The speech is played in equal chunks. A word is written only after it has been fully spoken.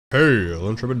Hey, hello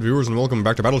intrepid viewers and welcome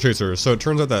back to Battle Chasers. So it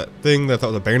turns out that thing that I thought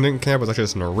was a bandit camp was actually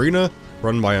just an arena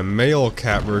run by a male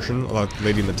cat version of the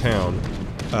lady in the town.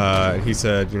 He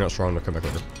said, you're not strong enough, come back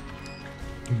later.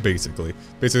 Basically,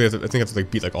 I think I have to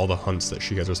like beat like all the hunts that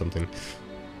she has or something.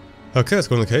 Okay, let's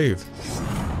go in the cave.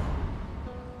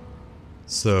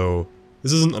 So,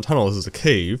 this isn't a tunnel, this is a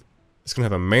cave. It's gonna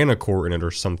have a mana core in it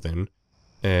or something.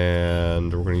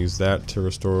 And we're gonna use that to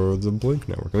restore the blink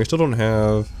network. And we still don't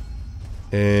have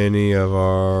any of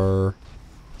our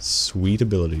sweet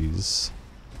abilities.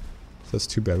 That's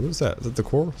too bad. What is that? Is that the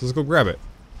core? Let's go grab it.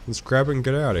 Let's grab it and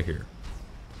get out of here.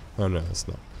 Oh no, it's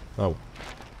not. Oh.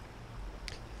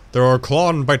 There are claw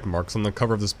and bite marks on the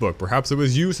cover of this book. Perhaps it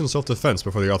was used in self-defense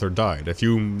before the author died. A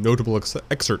few notable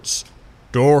excerpts.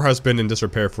 Door has been in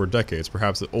disrepair for decades,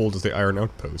 perhaps as old as the Iron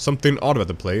Outpost. Something odd about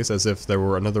the place, as if there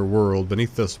were another world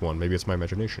beneath this one. Maybe it's my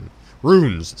imagination.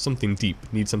 Runes. Something deep.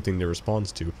 Need something that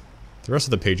responds to. The rest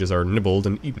of the pages are nibbled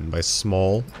and eaten by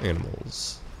small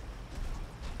animals.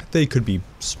 They could be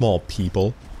small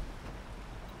people.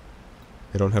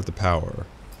 They don't have the power.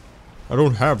 I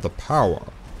don't have the power.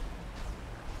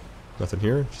 Nothing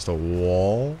here, just a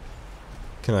wall.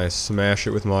 Can I smash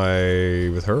it with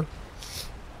her?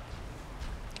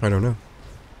 I don't know.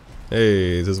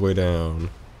 Hey, this is way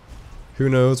down. Who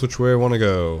knows which way I want to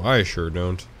go? I sure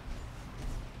don't.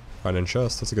 Find in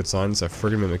chest, that's a good sign. It's a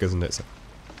friggin' mimic, isn't it? It's a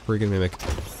friggin' mimic.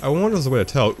 I wonder if there's a way to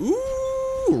tell.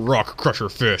 Ooh, rock crusher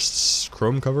fists.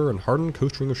 Chrome cover and hardened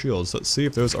coast ring of shields. Let's see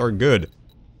if those are good.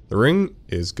 The ring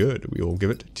is good. We will give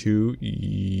it to you.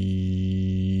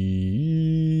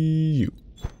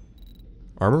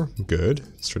 Armor, good.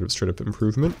 Straight up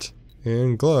improvement.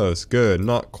 And gloves, good.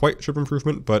 Not quite straight up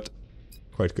improvement, but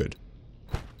quite good.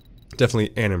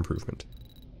 Definitely an improvement.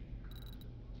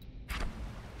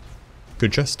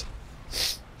 Good chest.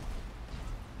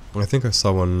 I think I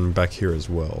saw one back here as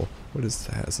well. What is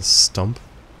that? Is a stump?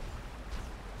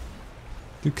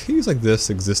 Do caves like this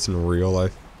exist in real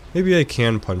life? Maybe I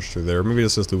can punch through there. Maybe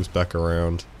this just loops back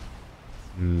around.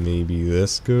 Maybe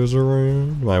this goes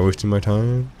around? Am I wasting my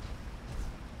time?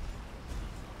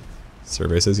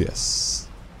 Survey says yes.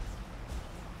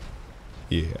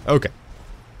 Yeah, okay.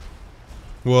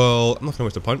 Well, I'm not gonna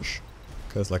waste a punch.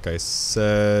 Because like I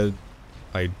said,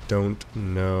 I don't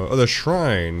know. Oh, the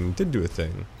shrine did do a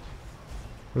thing.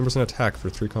 100% attack for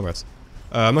 3 combats.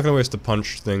 I'm not gonna waste the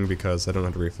punch thing because I don't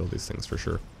have to refill these things for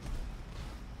sure.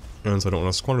 And so I don't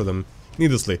want to squander them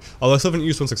needlessly. Although I still haven't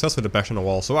used one successfully to bash on a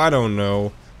wall, so I don't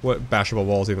know what bashable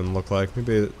walls even look like.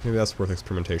 Maybe that's worth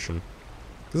experimentation.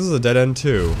 This is a dead end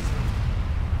too.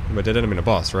 And by dead end I mean a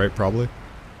boss, right? Probably.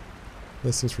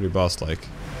 This seems pretty boss-like.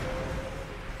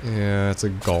 Yeah, it's a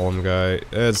golem guy.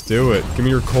 Let's do it. Give me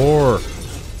your core.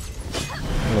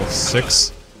 Level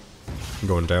 6. I'm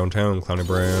going downtown, Clowny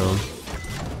Brown.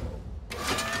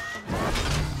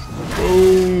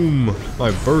 Boom! My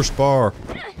burst bar.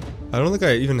 I don't think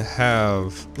I even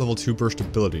have level 2 burst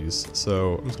abilities,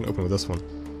 so I'm just gonna open with this one.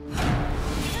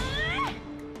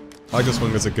 I like this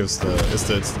one because it gives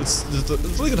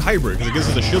it's like a hybrid because it gives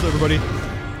us a shield to everybody,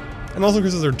 and also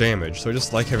gives us their damage. So I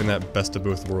just like having that best of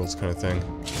both worlds kind of thing.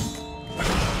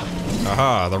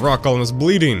 Aha! The rock golem is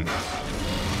bleeding.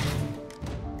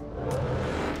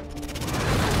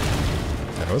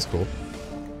 That was cool.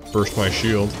 Burst my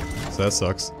shield, so that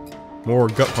sucks. More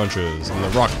gut punches and the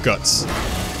rock guts.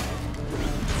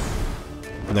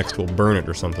 Next we'll burn it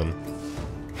or something.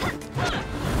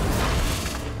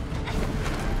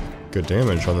 Good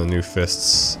damage on the new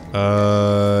fists. You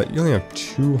only have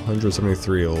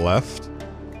 273 left.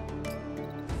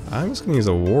 I'm just gonna use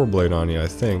a warblade on you, I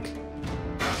think.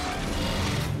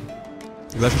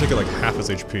 That should take it like half his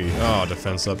HP. Oh,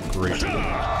 defense up, great.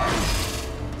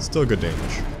 Still good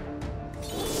damage.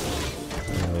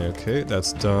 Okay,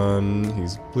 that's done.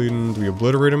 He's bleeding. Do we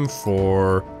obliterate him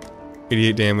for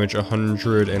 88 damage,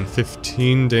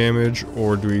 115 damage,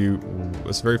 or do we...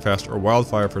 It's very fast, or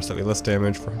wildfire for slightly less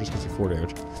damage for 164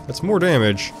 damage. That's more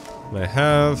damage than I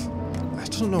have. I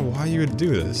still don't know why you would do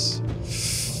this.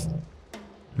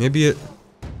 Maybe it...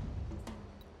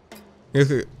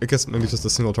 I guess maybe it's just a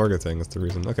single target thing, that's the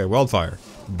reason. Okay, wildfire.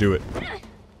 Do it.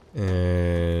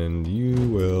 And you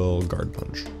will guard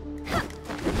punch.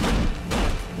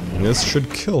 And this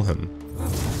should kill him.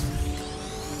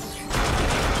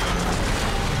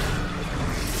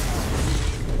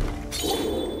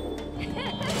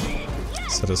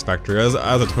 Satisfactory. As a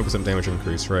 20% damage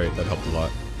increase, right? That helped a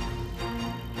lot.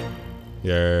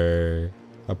 Yay.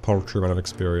 A paltry amount of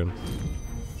experience.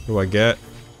 What do I get?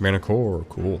 Mana core.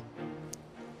 Cool.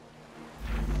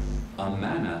 A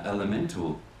mana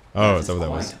elemental. Oh, is that what that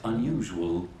was? Quite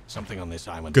unusual. Something on this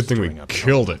island. Good thing we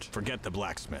killed it. Forget the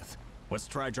blacksmith. Let's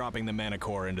try dropping the mana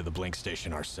core into the blink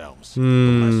station ourselves. The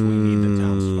less we need the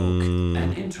townsfolk.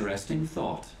 An interesting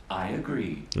thought. I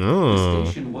agree. Oh. The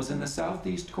station was in the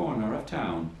southeast corner of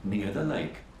town, near the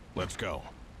lake. Let's go.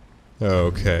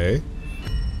 Okay.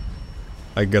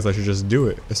 I guess I should just do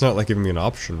it. It's not like giving me an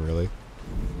option, really.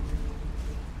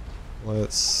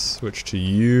 Let's switch to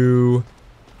you.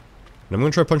 And I'm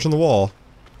gonna try punching the wall.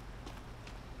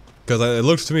 Because it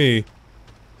looks to me...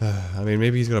 I mean,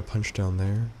 maybe he's gonna punch down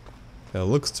there. It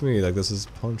looks to me like this is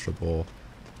punchable.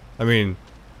 I mean,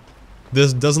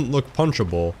 this doesn't look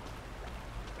punchable.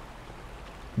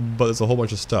 But it's a whole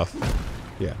bunch of stuff.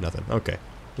 Yeah, nothing. Okay.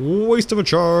 Waste of a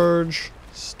charge.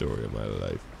 Story of my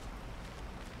life.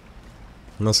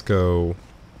 Let's go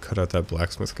cut out that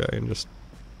blacksmith guy and just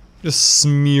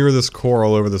smear this core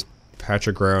all over this patch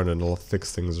of ground and it'll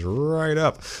fix things right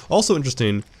up. Also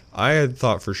interesting, I had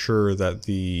thought for sure that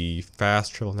the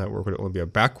fast travel network would only be a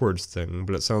backwards thing,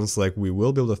 but it sounds like we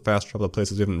will be able to fast travel to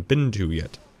places we haven't been to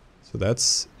yet. So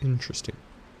that's interesting.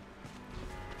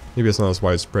 Maybe it's not as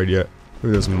widespread yet.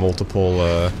 Maybe there's multiple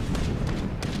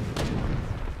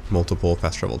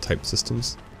fast travel type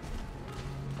systems.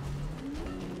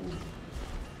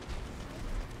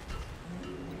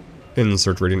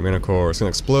 Insert radiant mana core. It's gonna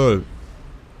explode.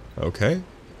 Okay.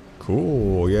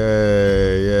 Cool.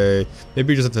 Yay, yay.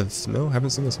 Maybe you just have to... No,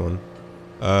 haven't seen this one.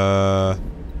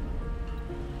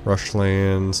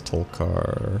 Rushlands,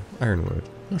 Tolkar, Ironwood,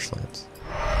 Rushlands.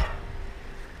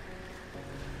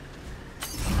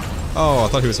 Oh, I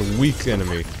thought he was a weak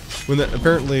enemy. When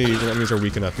apparently when enemies are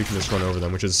weak enough, you can just run over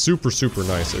them, which is super, super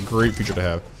nice. A great feature to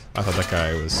have. I thought that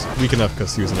guy was weak enough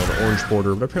because he was in an orange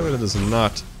border, but apparently that is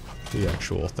not the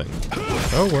actual thing.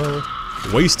 Oh well.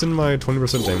 Wasting my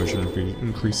 20% damage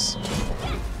increase.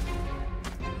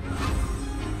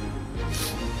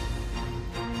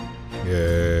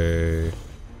 Yay.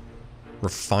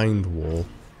 Refined wool.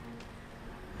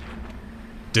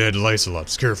 Dead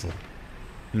Lycelots, careful.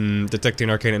 Detecting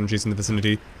arcane energies in the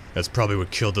vicinity. That's probably what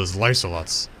killed those Lycelots.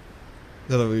 Is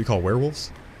that what you call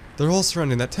werewolves? They're all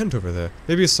surrounding that tent over there.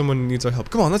 Maybe someone needs our help.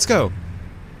 Come on, let's go!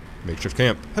 Makeshift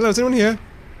camp. Hello, is anyone here?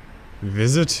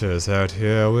 Visitors out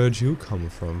here, where'd you come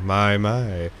from? My.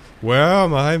 Where are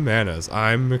my manners?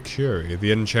 I'm Mercury,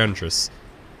 the Enchantress.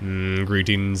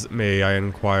 Greetings. May I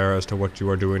inquire as to what you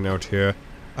are doing out here?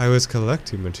 I was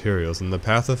collecting materials in the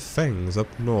Path of Fangs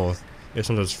up north. It's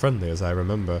not as friendly as I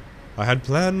remember. I had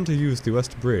planned to use the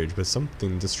West Bridge, but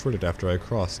something destroyed it after I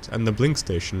crossed. And the Blink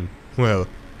Station, well,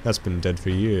 that's been dead for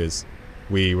years.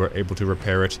 We were able to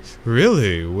repair it.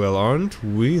 Really? Well, aren't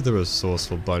we the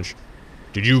resourceful bunch?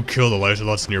 Did you kill the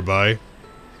Lycelots nearby?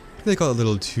 They got a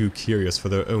little too curious for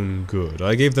their own good.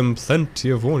 I gave them plenty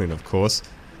of warning, of course.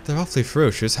 They're awfully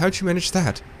ferocious. How'd you manage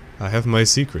that? I have my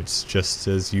secrets, just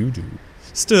as you do.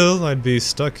 Still, I'd be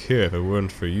stuck here if it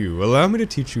weren't for you. Allow me to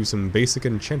teach you some basic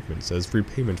enchantments as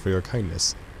repayment for your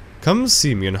kindness. Come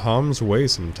see me in harm's way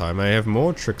sometime. I have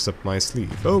more tricks up my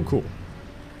sleeve. Oh, cool.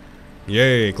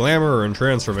 Yay, glamour and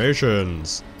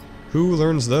transformations. Who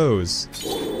learns those?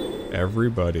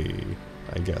 Everybody,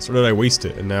 I guess. Or did I waste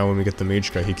it? And now when we get the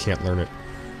mage guy, he can't learn it.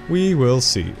 We will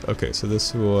see. Okay, so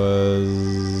this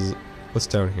was... What's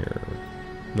down here?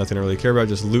 Nothing I really care about,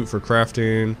 just loot for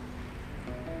crafting.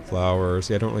 Flowers.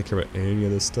 Yeah, I don't really care about any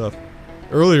of this stuff.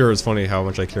 Earlier, it's funny how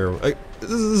much I care.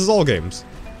 This is all games.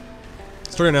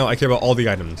 Starting out, I care about all the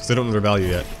items, because I don't know their value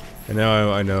yet. And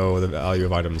now I know the value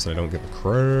of items, and I don't give a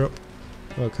crap.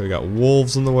 Okay, we got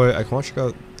wolves in the way. I want to check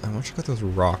out those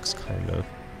rocks, kind of.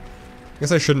 I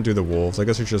guess I shouldn't do the wolves. I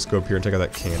guess I should just go up here and take out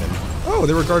that cannon. Oh,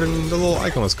 they were guarding the little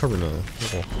icon was covering a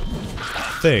little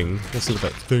thing. Let's see what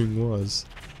that thing was.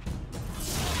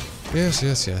 Yes.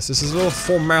 This is a little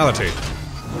formality.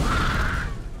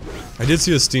 I did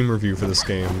see a Steam review for this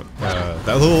game.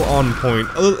 That little on point.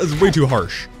 It's way too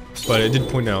harsh. But it did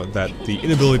point out that the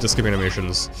inability to skip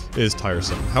animations is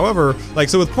tiresome. However,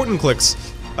 so with point and clicks,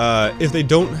 if they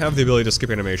don't have the ability to skip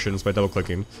animations by double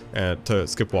clicking to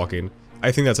skip walking,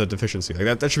 I think that's a deficiency.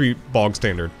 That should be bog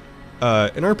standard.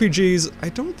 In RPGs, I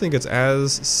don't think it's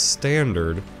as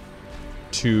standard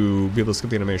to be able to skip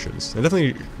the animations. It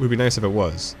definitely would be nice if it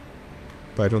was,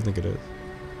 but I don't think it is.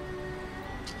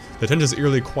 The tent is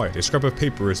eerily quiet. A scrap of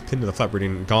paper is pinned to the flap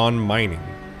reading, "Gone mining."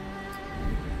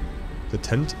 The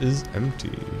tent is empty.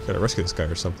 You gotta rescue this guy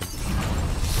or something.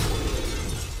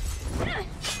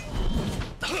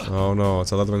 Oh no, it's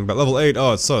a leathering bat. Level 8!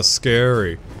 Oh, it's so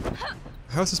scary.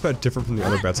 How is this bat different from the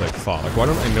other bats I've fought? Why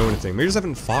don't I know anything? Maybe I just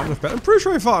haven't fought enough bats? I'm pretty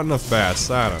sure I fought enough bats.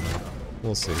 I don't know.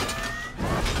 We'll see.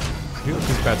 I do like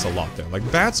these bats a lot though.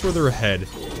 Bats where their head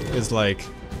is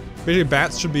Basically,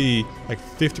 bats should be like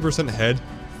 50% head,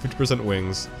 50%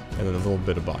 wings, and then a little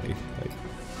bit of body. Like,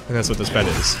 and that's what this bat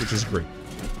is, which is great.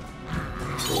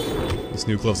 These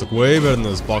new gloves look way better than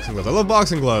those boxing gloves. I love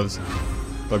boxing gloves,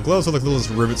 but gloves with like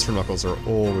little rivets for knuckles are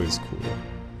always cool.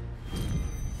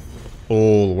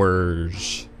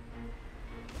 Always.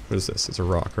 What is this? It's a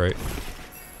rock, right?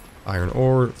 Iron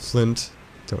ore, flint.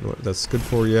 Don't know what that's good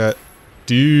for yet.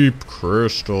 Deep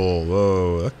crystal.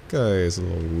 Whoa, that guy is a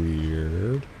little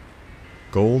weird.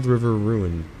 Gold River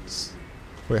Ruins.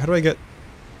 Wait, how do I get...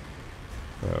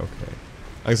 Oh, okay.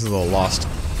 I guess it's a little lost.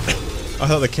 I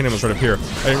thought the cannon was right up here.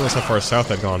 I didn't realize how far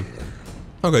south I'd gone.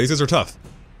 Okay, these guys are tough.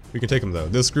 We can take them though.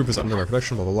 This group is under my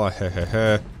protection, blah blah blah, heh heh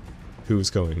heh. Who's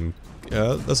going?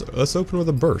 Let's open with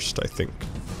a burst, I think.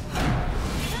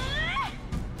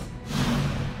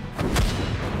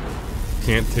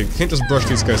 Can't just brush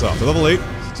these guys off. They're level 8,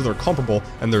 so they're comparable,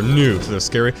 and they're new, so they're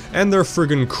scary, and they're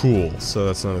friggin' cool, so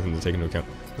that's another thing to take into account.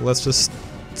 Let's just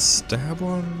stab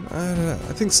one? I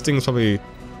think Sting's probably...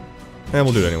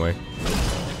 we'll do it anyway.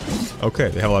 Okay,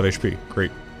 they have a lot of HP.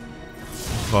 Great.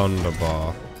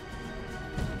 Wunderbar.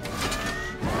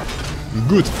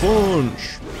 Good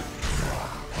punch!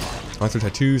 I like their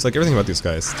tattoos, like everything about these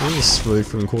guys. They're just really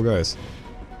freaking cool guys.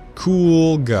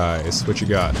 Cool guys. What you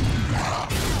got?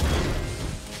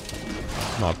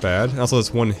 Not bad. And also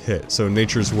that's one hit, so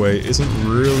Nature's Way isn't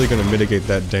really going to mitigate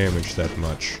that damage that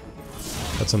much.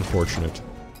 That's unfortunate.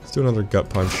 Let's do another gut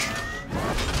punch.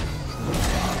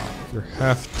 You're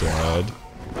half dead.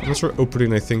 I'm gonna start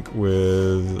opening, I think,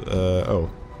 with, oh.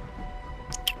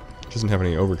 Doesn't have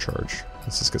any overcharge.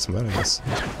 Let's just get some of that, I guess.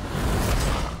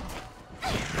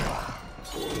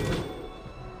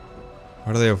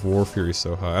 Why do they have War Fury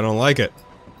so high? I don't like it!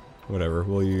 Whatever,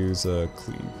 we'll use,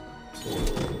 Cleave.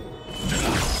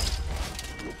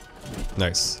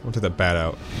 Nice. I'll take that bat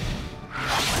out.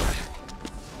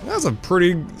 That's a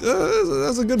pretty,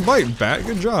 that's a good bite, bat.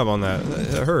 Good job on that.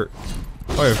 That hurt.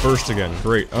 Oh, I have burst again.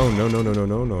 Great. Oh no no no no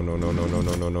no no no no no no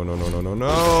no no no no no no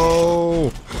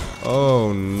no.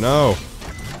 Oh no.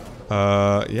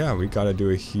 Yeah, we gotta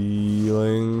do a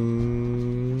healing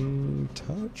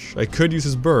touch. I could use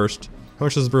his burst. How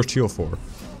much does his burst heal for?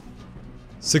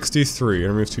 63. It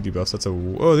removes 2 debuffs. That's a...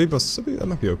 Oh, debuffs. That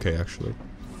might be okay, actually.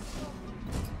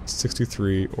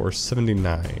 63 or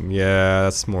 79. Yeah,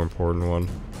 that's the more important one.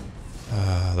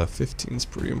 The 15's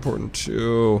pretty important,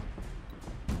 too.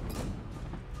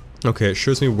 Okay, it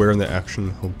shows me where in the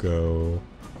action he'll go.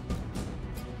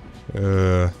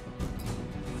 Ugh.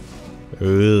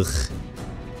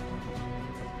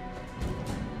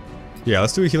 Yeah,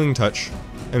 let's do a healing touch.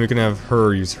 And we can have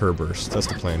her use her burst. That's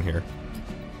the plan here.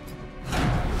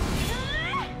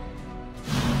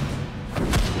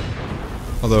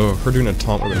 Although, her doing a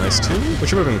taunt would have been nice too, but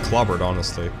she would have been clobbered,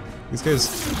 honestly. These guys,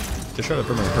 they try to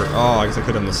put me hurt. Oh, I guess I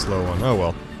could have done the slow one. Oh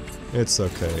well. It's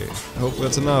okay. Hopefully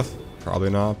that's enough.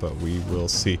 Probably not, but we will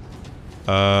see.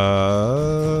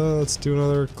 Let's do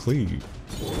another cleave.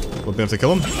 Will we have to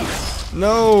kill him?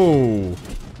 No!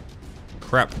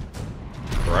 Crap.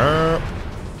 Crap.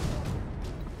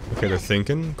 Okay, they're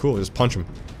thinking. Cool, just punch him.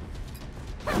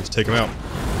 Just take him out.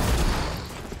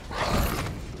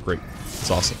 Great. That's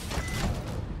awesome.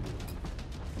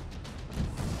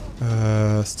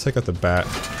 Let's take out the bat.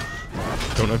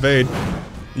 Don't evade.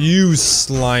 You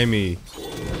slimy.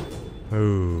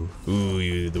 Ooh,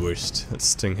 you're the worst. Let's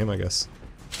sting him, I guess.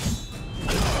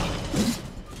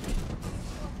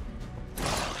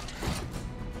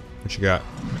 What you got?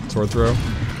 Sword throw?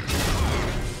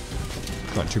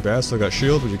 Not too bad, still got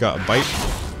shield, but you got a bite.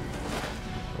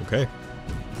 Okay.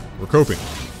 We're coping.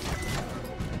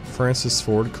 Francis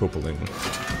Ford Copeland.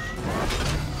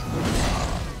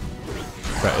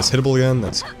 That is hittable again,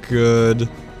 that's good.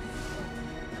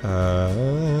 We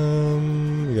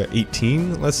got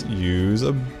 18. Let's use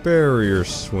a barrier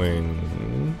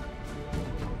swing.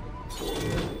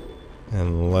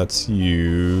 And let's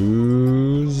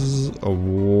use a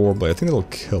warblade. I think it'll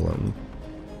kill him.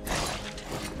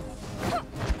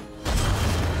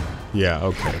 Yeah,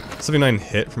 okay. 79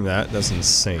 hit from that, that's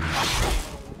insane.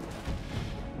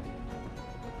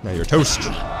 Now you're toast.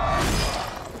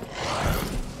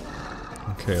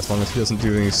 Okay, as long as he doesn't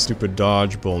do any stupid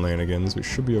dodge bullnanigans, we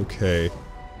should be okay.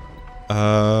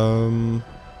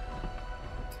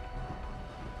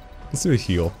 Let's do a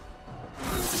heal.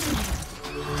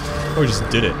 Oh, we just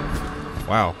did it.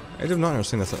 Wow. I did not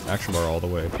understand that's an action bar all the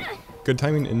way. Good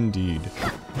timing indeed.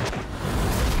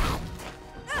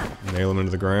 Nail him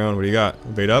into the ground. What do you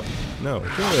got? Bait up? No.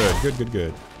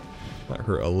 Good. That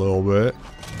hurt a little bit.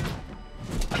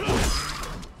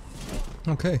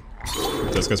 Okay.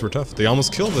 Those guys were tough. They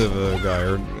almost killed the guy,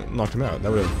 or knocked him out.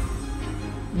 That would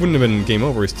have wouldn't have been game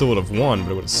over, he still would have won,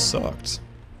 but it would have sucked.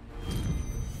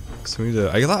 So we need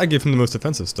to, I thought I gave him the most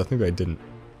offensive stuff, maybe I didn't.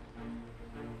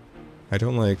 I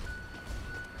don't like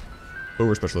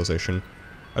over specialization.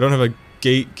 I don't have a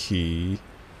gate key.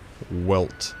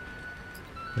 Welt.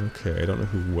 Okay, I don't know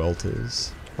who Welt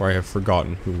is. Or I have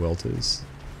forgotten who Welt is.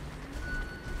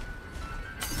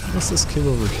 What's this cave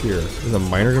over here? Is a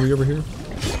miner gonna be over here?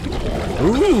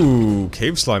 Ooh,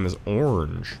 cave slime is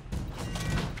orange.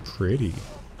 Pretty.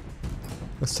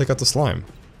 Let's take out the slime.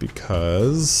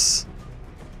 Because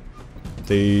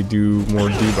they do more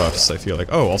debuffs, I feel like.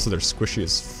 Oh, also they're squishy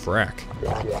as frack.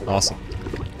 Awesome.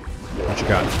 What you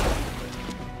got?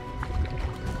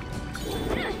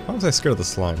 Why was I scared of the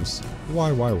slimes?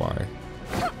 Why?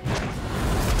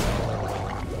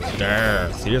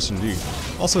 Death, yes indeed.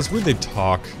 Also, it's weird they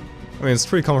talk. I mean, it's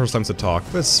pretty common for slimes to talk,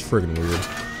 but it's friggin' weird.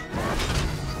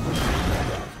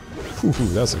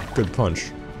 Ooh, that's a good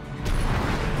punch.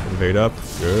 Invade up.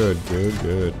 Good.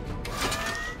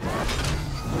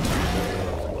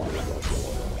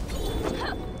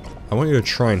 I want you to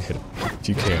try and hit him, if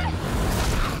you can.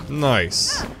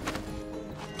 Nice.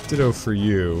 Ditto for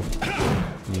you.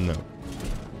 No.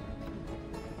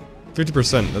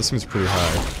 50%, that seems pretty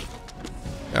high.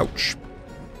 Ouch.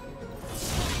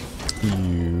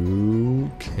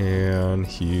 You can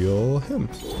heal him.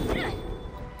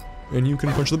 And you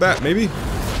can punch the bat, maybe?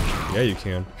 Yeah, you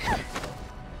can.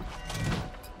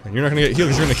 And you're not gonna get healed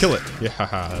because you're gonna kill it. Yeah,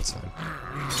 haha, that's fine.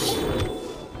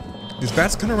 These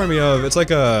bats kind of remind me of, it's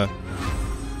like a...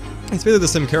 It's basically the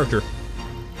same character.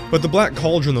 But the Black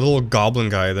Cauldron, the little goblin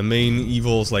guy, the main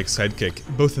evil's like sidekick,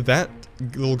 both that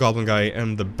little goblin guy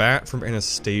and the bat from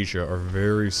Anastasia are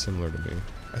very similar to me.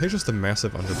 I think just the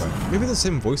massive underbite. Maybe the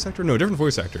same voice actor? No, different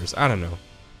voice actors. I don't know.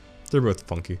 They're both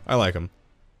funky. I like them.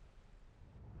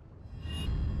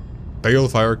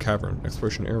 Balefire Cavern,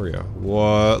 exploration area.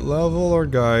 What level are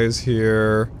guys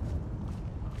here?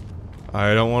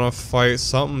 I don't want to fight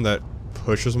something that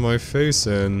pushes my face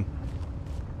in.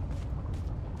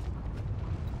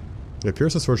 It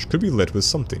appears the torch could be lit with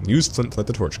something. Use flint to light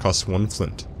the torch. Costs 1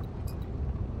 flint.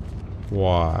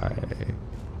 Why?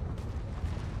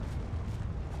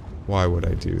 Why would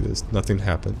I do this? Nothing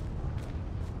happened.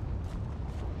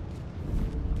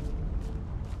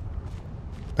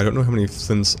 I don't know how many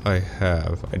flints I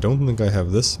have. I don't think I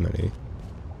have this many.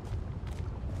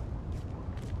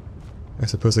 I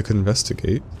suppose I could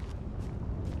investigate.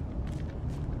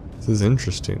 This is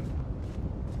interesting.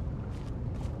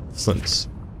 Flints.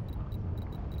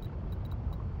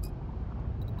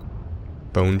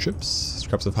 Bone chips,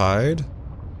 scraps of hide.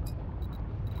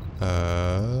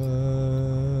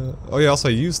 Oh yeah, also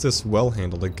I used this well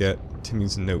handle to get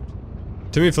Timmy's note.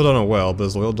 Timmy fell down a well, but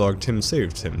his loyal dog Tim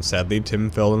saved him. Sadly, Tim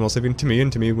fell in while saving Timmy,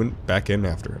 and Timmy went back in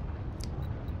after it.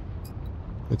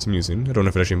 It's amusing. I don't know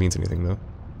if it actually means anything, though.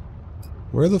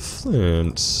 Where are the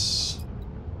flints?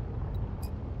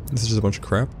 This is just a bunch of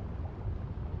crap.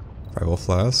 Rival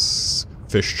flasks.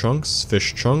 Fish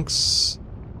chunks.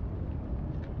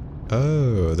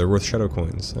 Oh, they're worth shadow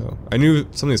coins. Oh, I knew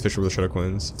some of these fish were worth shadow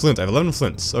coins. Flint, I have 11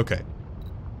 flints. Okay.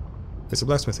 It's a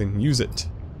blacksmithing. Use it.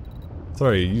 I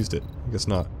thought I used it. I guess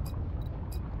not.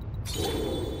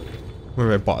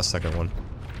 Maybe I bought a second one.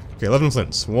 Okay, 11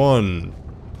 flints. 1,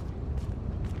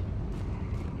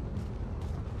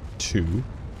 2.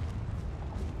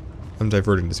 I'm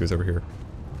diverting to see what's over here.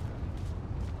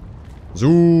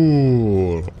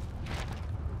 Zool!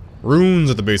 Runes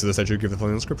at the base of the statue give the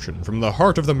following inscription. From the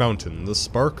heart of the mountain, the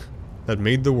spark that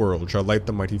made the world shall light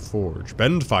the mighty forge.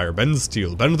 Bend fire, bend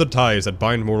steel, bend the ties that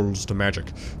bind mortals to magic.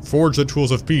 Forge the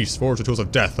tools of peace, forge the tools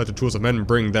of death, let the tools of men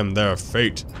bring them their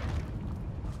fate.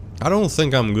 I don't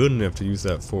think I'm good enough to use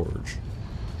that forge.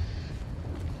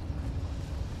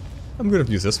 I'm good enough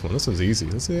to use this one. This one's easy.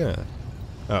 Let's see, yeah.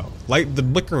 Oh. Light the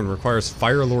Blickern requires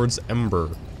Fire Lord's Ember.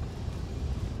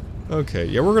 Okay,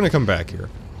 yeah, we're gonna come back here.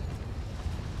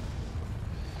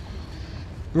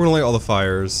 We're gonna light all the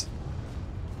fires.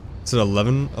 Is it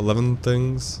 11? 11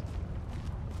 things?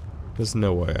 There's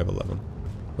no way I have 11.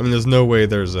 I mean, there's no way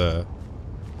there's only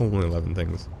 11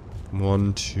 things.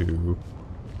 1, 2,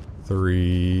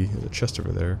 3. There's a chest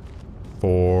over there.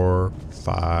 4,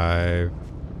 5,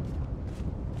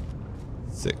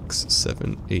 6,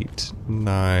 7, 8,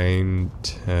 9,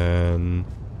 10,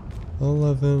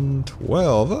 11,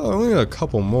 12. Oh, only a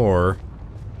couple more.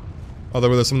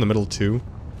 Although there's some in the middle too.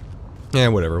 Yeah,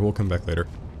 whatever. We'll come back later.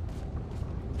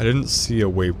 I didn't see a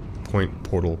waypoint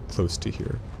portal close to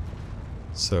here.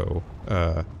 So,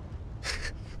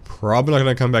 probably not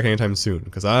gonna come back anytime soon,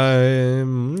 because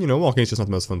I'm, you know, walking is just not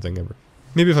the most fun thing ever.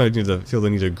 Maybe if I need to feel the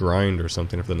need to grind or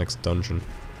something for the next dungeon.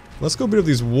 Let's go beat up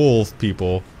these wolf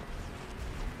people.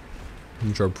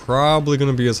 Which are probably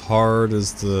going to be as hard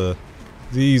as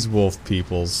these wolf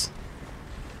peoples.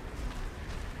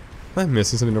 Am I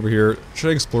missing something over here? Should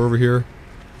I explore over here?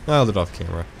 I'll do it off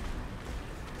camera.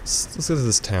 Let's go to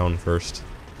this town first.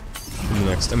 In the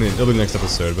next, I mean, it'll be the next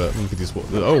episode, but look at these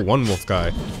wolves. Oh, one wolf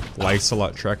guy.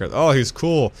 Lysolot tracker. Oh, he's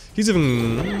cool. He's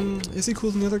even... is he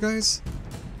cooler than the other guys?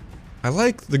 I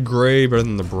like the gray better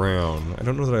than the brown. I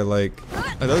don't know that I like...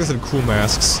 the other guys had cool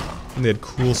masks, and they had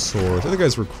cool swords. The other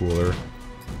guys were cooler.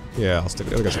 Yeah, I'll stick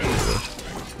with the other guys are cooler.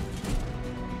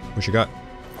 What you got?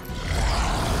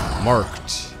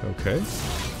 Marked. Okay.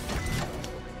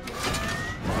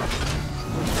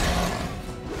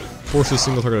 Forces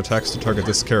single target attacks to target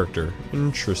this character.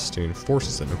 Interesting.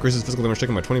 Forces it. Increases physical damage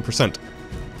taken by 20%.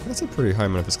 That's a pretty high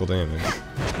amount of physical damage.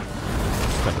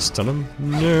 Can I stun him?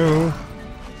 No.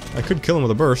 I could kill him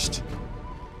with a burst.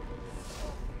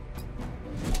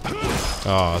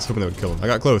 Ah, I was hoping that would kill him. I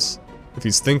got close. If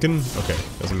he's thinking, okay,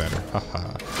 doesn't matter.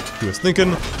 Haha. He was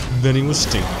thinking, then he was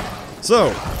stinking. So,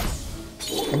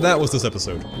 that was this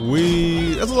episode.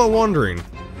 That's a lot of wandering.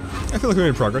 I feel like we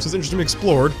made progress. It's interesting we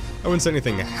explored. I wouldn't say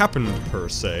anything happened per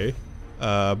se.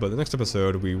 But the next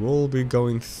episode, we will be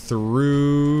going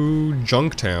through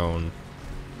Junktown.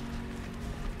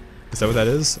 Is that what that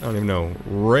is? I don't even know.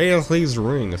 Rayleigh's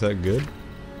Ring, is that good?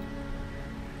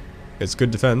 It's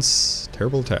good defense,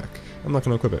 terrible attack. I'm not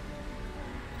gonna equip it.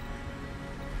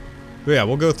 But yeah,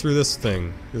 we'll go through this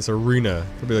thing, this arena.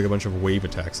 There'll be like a bunch of wave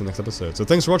attacks in the next episode. So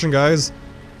thanks for watching, guys.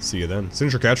 See you then.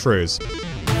 Signature catchphrase.